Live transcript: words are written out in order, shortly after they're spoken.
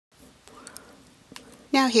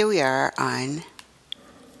Now here we are on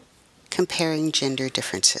comparing gender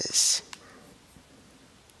differences.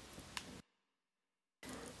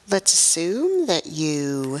 Let's assume that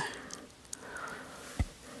you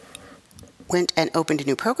went and opened a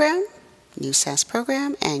new program, new SAS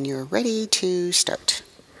program, and you're ready to start.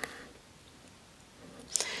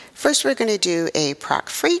 First, we're going to do a proc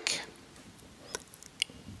freak.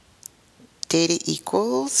 Data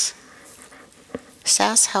equals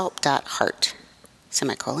SAS_help.heart,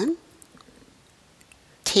 semicolon,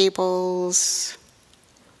 tables,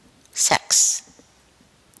 sex,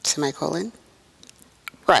 semicolon,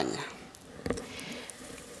 run.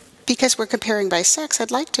 Because we're comparing by sex,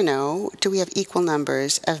 I'd like to know, do we have equal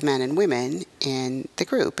numbers of men and women in the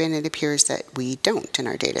group? And it appears that we don't in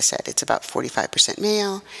our data set. It's about 45%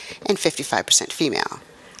 male and 55% female.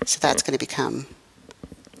 So that's going to become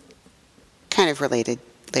kind of related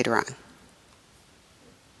later on.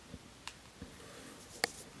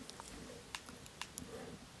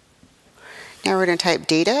 Now we're going to type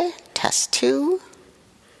data, test2,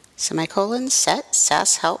 semicolon, set,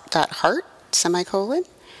 SAS_help.heart, semicolon.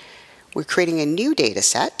 We're creating a new data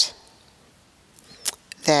set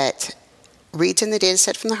that reads in the data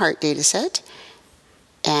set from the heart data set,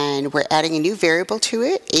 and we're adding a new variable to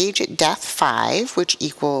it, age at death 5, which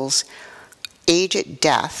equals age at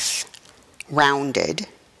death rounded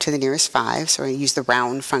to the nearest 5. So I use the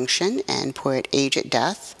round function and put age at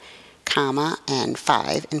death, comma, and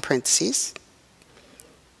 5 in parentheses.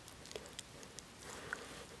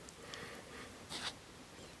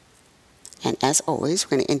 And as always,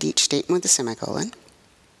 we're going to end each statement with a semicolon.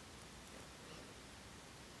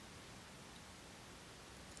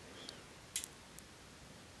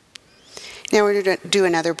 Now we're going to do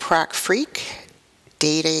another proc freak.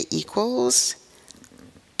 Data equals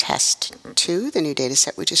test2, the new data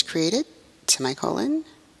set we just created, semicolon,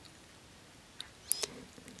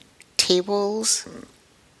 tables,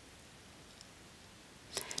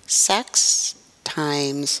 sex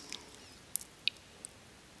times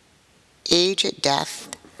age at death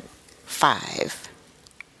 5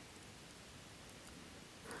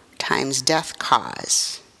 times death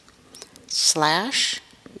cause slash,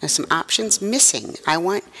 there's some options, missing. I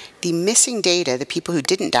want the missing data, the people who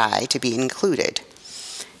didn't die, to be included.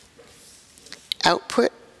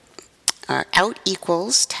 Output, out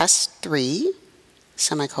equals test3,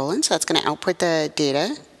 semicolon, so that's going to output the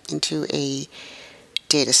data into a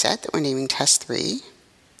data set that we're naming test3,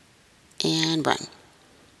 and run.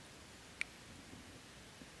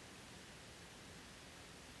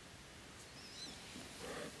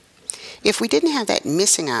 If we didn't have that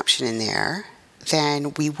missing option in there,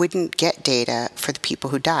 then we wouldn't get data for the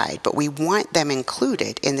people who died, but we want them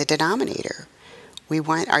included in the denominator. We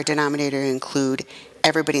want our denominator to include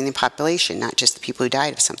everybody in the population, not just the people who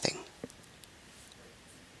died of something.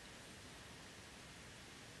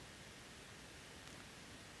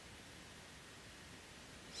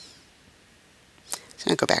 So I'm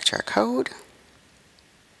going to go back to our code.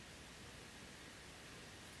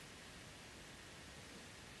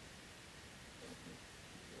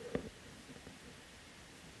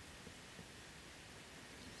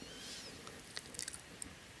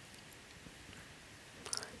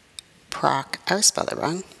 Proc, I spelled it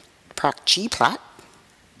wrong, proc gplot,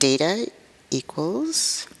 data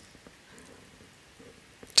equals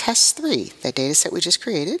test3, the data set we just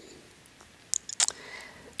created,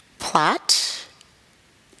 plot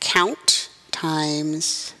count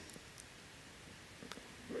times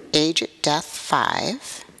age at death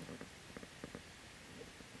 5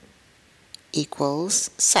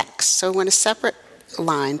 equals sex. So we want a separate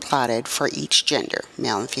line plotted for each gender,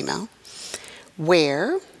 male and female,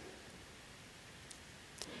 where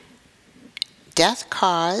death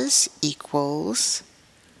cause equals,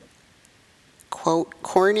 quote,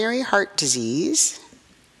 coronary heart disease,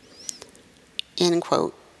 end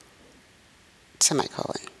quote,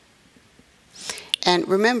 semicolon. And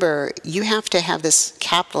remember, you have to have this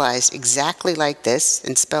capitalized exactly like this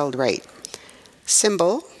and spelled right.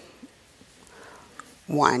 Symbol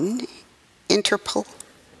 1, interpol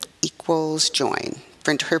equals join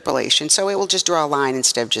for interpolation. So it will just draw a line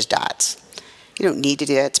instead of just dots. You don't need to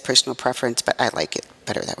do that, it's personal preference, but I like it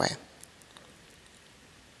better that way.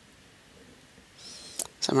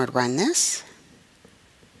 So I'm going to run this.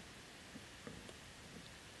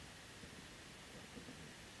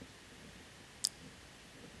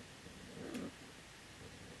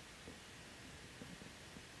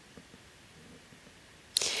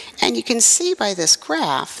 And you can see by this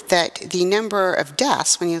graph that the number of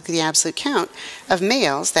deaths, when you look at the absolute count of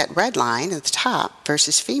males, that red line at the top,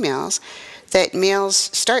 versus females, that males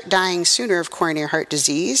start dying sooner of coronary heart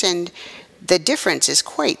disease, and the difference is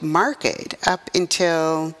quite marked up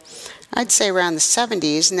until, I'd say, around the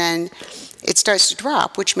 70s, and then it starts to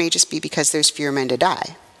drop, which may just be because there's fewer men to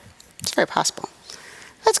die. It's very possible.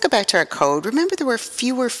 Let's go back to our code. Remember, there were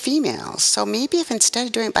fewer females, so maybe if instead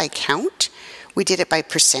of doing it by count, we did it by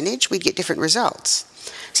percentage, we'd get different results.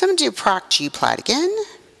 So I'm going to do proc gplot again.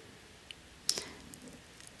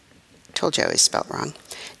 Told you I always spelled wrong.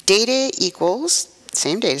 Data equals,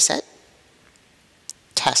 same data set,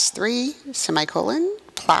 test3, semicolon,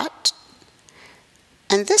 plot,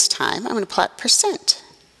 and this time I'm going to plot percent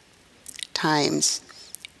times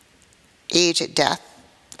age at death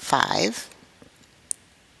 5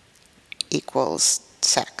 equals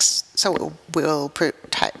sex. So it will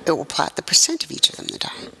plot the percent of each of them that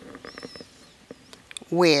die,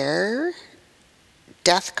 where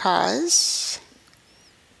death cause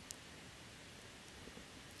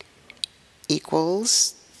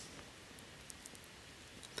equals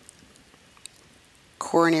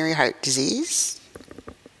coronary heart disease,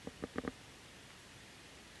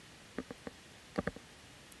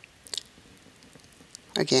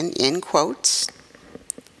 again in quotes,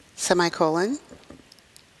 semicolon,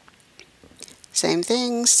 same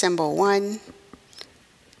thing, symbol 1,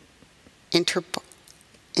 interpol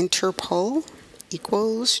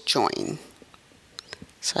equals join.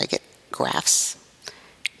 So I get graphs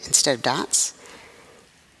instead of dots,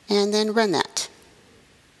 and then run that.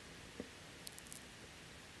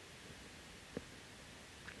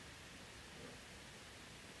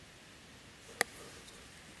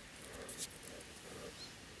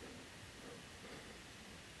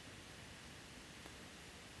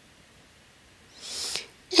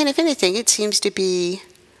 And if anything, it seems to be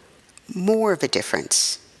more of a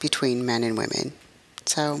difference between men and women.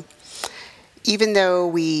 So even though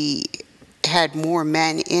we had more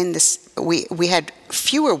men in this, we had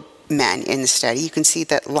fewer men in the study, you can see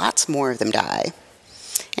that lots more of them die.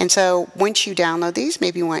 And so once you download these,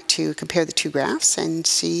 maybe you want to compare the two graphs and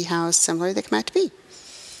see how similar they come out to be.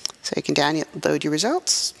 So you can download your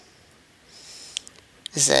results.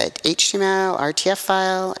 This is an HTML, RTF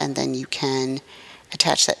file, and then you can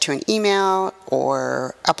attach that to an email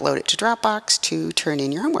or upload it to Dropbox to turn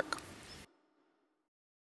in your homework.